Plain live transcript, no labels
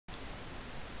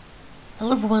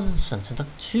Hello everyone,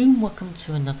 Sentinel2, welcome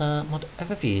to another mod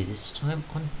overview, this time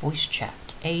on voice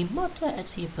chat. A mod that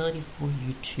has the ability for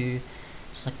you to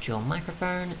select your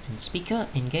microphone and speaker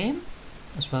in-game,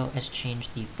 as well as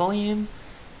change the volume,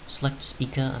 select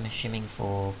speaker, I'm assuming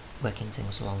for working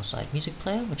things alongside music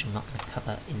player, which I'm not going to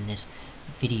cover in this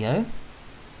video.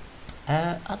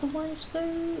 Otherwise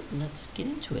though, let's get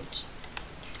into it.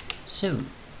 So,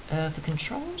 for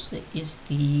controls, there is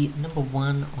the number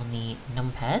 1 on the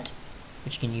NumPad,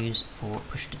 which you can use for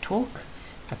push to talk.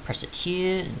 If I press it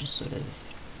here and just sort of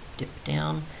dip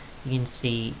down, you can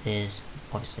see there's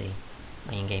obviously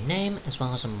my in-game name as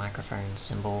well as a microphone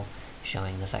symbol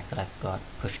showing the fact that I've got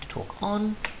push to talk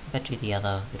on. If I do the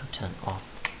other, it'll turn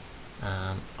off.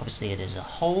 Obviously it is a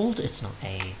hold, it's not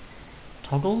a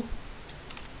toggle.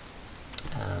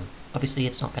 Obviously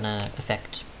it's not going to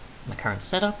affect my current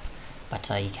setup, but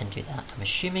you can do that. I'm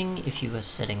assuming if you were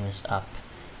setting this up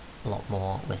a lot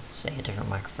more with, say, a different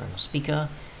microphone or speaker,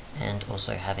 and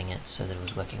also having it so that it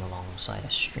was working alongside a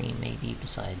stream maybe,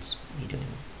 besides me doing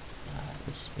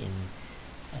this in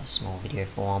a small video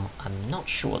form. I'm not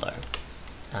sure though,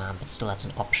 but still that's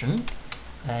an option.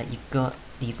 You've got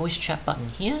the voice chat button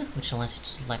here, which allows you to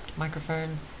select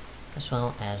microphone as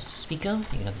well as speaker.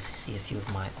 You can obviously see a few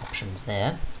of my options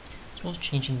there, as well as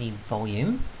changing the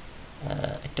volume.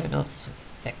 I don't know if this will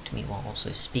affect me while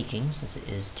also speaking, since it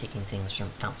is taking things from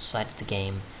outside of the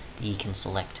game that you can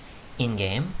select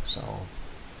in-game, so I'll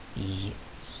be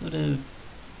sort of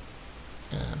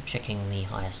checking the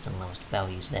highest and lowest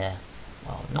values there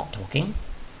while not talking.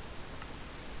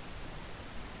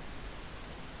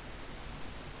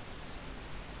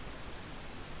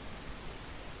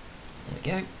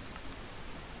 There we go.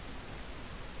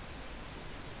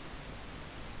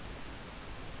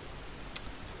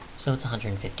 So it's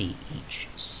 150 each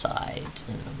side,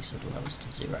 and then obviously the lowest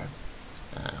is 0.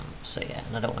 So yeah,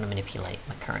 and I don't want to manipulate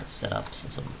my current setup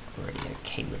since I'm already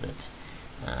okay with it.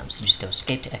 So you just go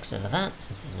escape to exit out of that,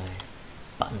 since there's no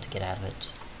button to get out of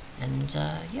it. And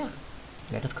yeah,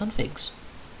 go to the configs.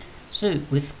 So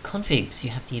with configs, you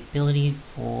have the ability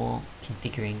for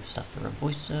configuring stuff for a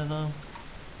voice server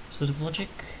sort of logic.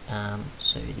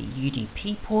 So the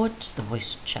UDP port, the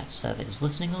voice chat server is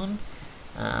listening on.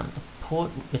 The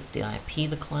port with the IP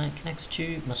the client connects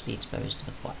to must be exposed to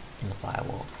in the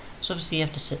firewall. So obviously you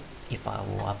have to set your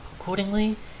firewall up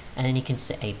accordingly, and then you can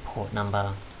set a port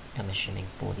number, I'm assuming,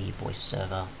 for the voice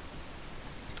server.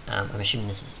 I'm assuming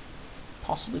this is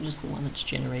possibly just the one that's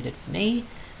generated for me.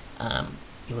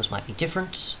 Yours might be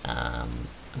different.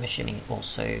 I'm assuming it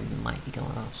also might be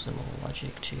going off similar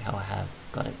logic to how I have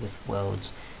got it with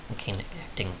worlds and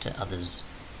connecting to others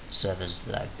servers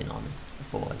that I've been on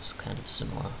before. It's kind of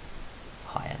similar,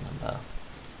 higher number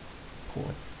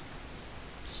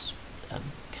ports I'm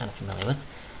kind of familiar with.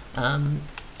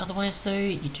 Otherwise though,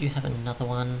 you do have another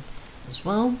one as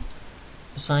well.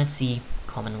 Besides the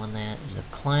common one there's a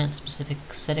client specific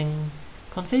setting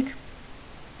config.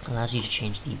 It allows you to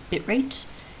change the bitrate,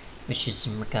 which is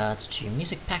in regards to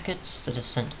music packets that are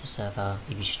sent to the server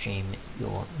if you stream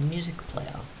your music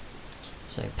player.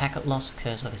 So packet loss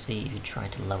occurs obviously if you try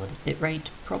to lower the bitrate.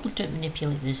 Probably don't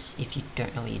manipulate this if you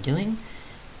don't know what you're doing.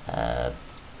 And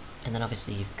then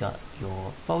obviously you've got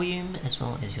your volume as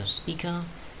well as your speaker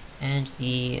and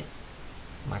the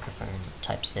microphone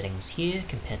type settings here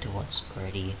compared to what's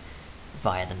already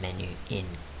via the menu in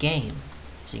game.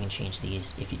 So you can change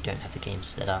these if you don't have the game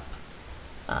set up.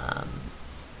 And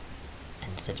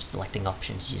instead of selecting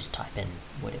options, you just type in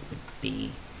what it would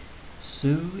be.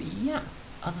 So yeah.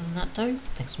 Other than that though,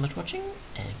 thanks so much for watching,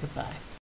 and goodbye.